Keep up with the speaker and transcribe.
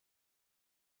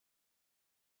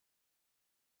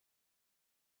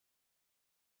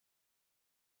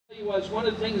Was one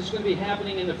of the things that's going to be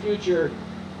happening in the future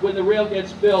when the rail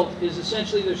gets built is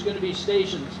essentially there's going to be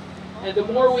stations, and the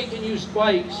more we can use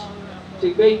bikes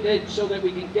to make it so that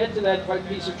we can get to that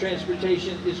piece of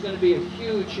transportation is going to be a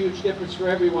huge difference for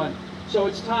everyone. So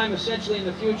it's time essentially in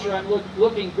the future, I'm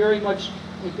looking very much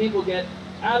when people get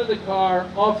out of the car,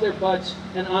 off their butts,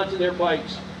 and onto their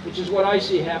bikes, which is what I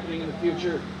see happening in the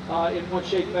future in one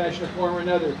shape, fashion, or form or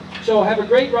another. So have a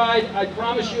great ride. I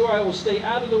promise you I will stay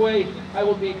out of the way. I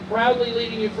will be proudly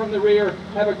leading you from the rear.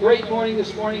 Have a great morning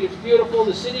this morning. It's beautiful.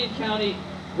 The city and county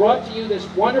brought to you this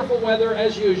wonderful weather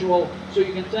as usual, so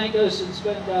you can thank us and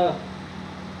spend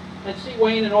and see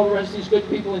Wayne and all the rest of these good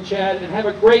people in Chad, and have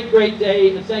a great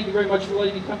day, and thank you very much for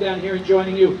letting me come down here and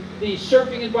joining you, the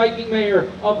surfing and biking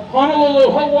mayor of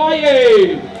Honolulu,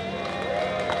 Hawaii.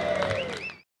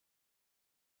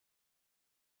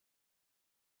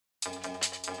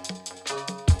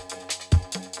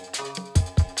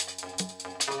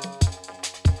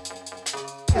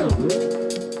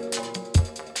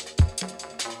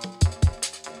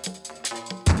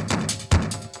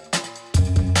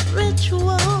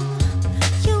 Ritual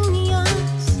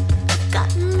unions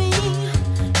got me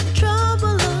in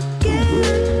trouble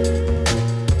again.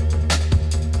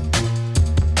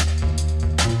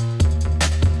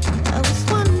 I was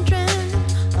wondering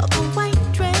of a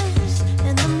white dress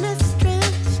and a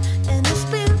mistress and a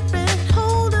spirit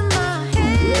holding my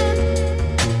hand.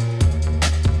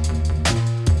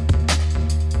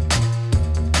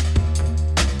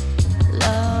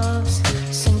 Love's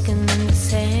sinking in the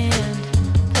sand.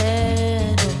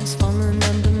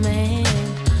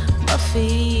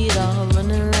 Feet all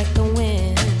running like the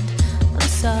wind. I'm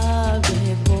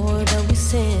sorry, boy, that we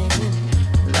sin.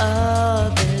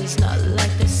 Love is not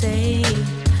like they say.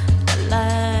 I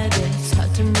lied, it's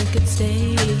hard to make it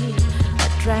stay. I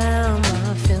drown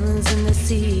my feelings in the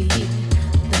sea,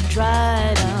 then dry